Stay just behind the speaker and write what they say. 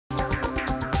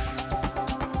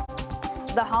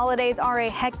The holidays are a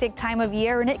hectic time of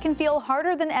year, and it can feel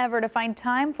harder than ever to find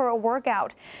time for a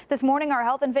workout. This morning, our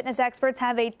health and fitness experts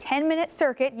have a 10-minute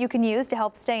circuit you can use to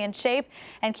help stay in shape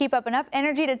and keep up enough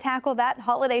energy to tackle that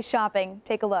holiday shopping.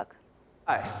 Take a look.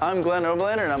 Hi, I'm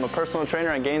Oberlander, and I'm a personal trainer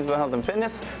at Gainesville Health and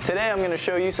Fitness. Today I'm going to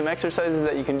show you some exercises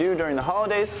that you can do during the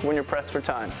holidays when you're pressed for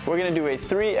time. We're going to do a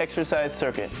 3-exercise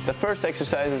circuit. The first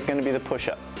exercise is going to be the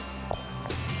push-up.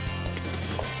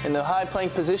 In the high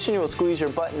plank position, you will squeeze your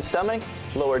butt and stomach,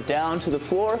 lower down to the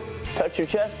floor, touch your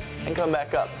chest, and come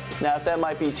back up. Now, if that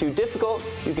might be too difficult,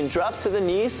 you can drop to the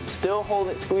knees, still hold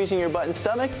it, squeezing your butt and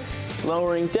stomach,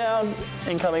 lowering down,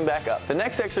 and coming back up. The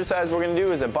next exercise we're going to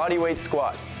do is a body weight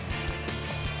squat.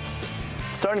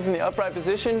 Starting from the upright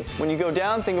position, when you go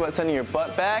down, think about sending your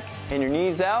butt back and your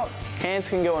knees out. Hands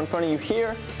can go in front of you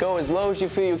here, go as low as you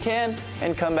feel you can,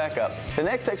 and come back up. The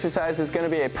next exercise is going to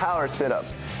be a power sit-up.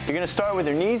 You're going to start with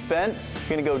your knees bent, you're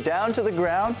going to go down to the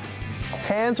ground,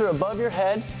 hands are above your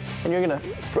head, and you're going to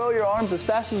throw your arms as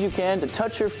fast as you can to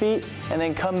touch your feet and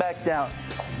then come back down.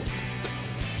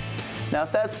 Now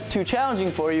if that's too challenging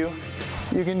for you,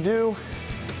 you can do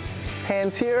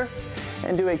hands here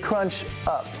and do a crunch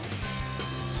up.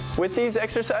 With these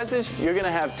exercises, you're going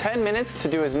to have 10 minutes to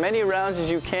do as many rounds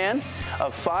as you can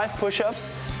of 5 push-ups,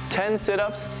 10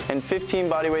 sit-ups, and 15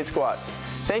 bodyweight squats.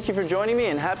 Thank you for joining me,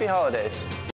 and happy holidays.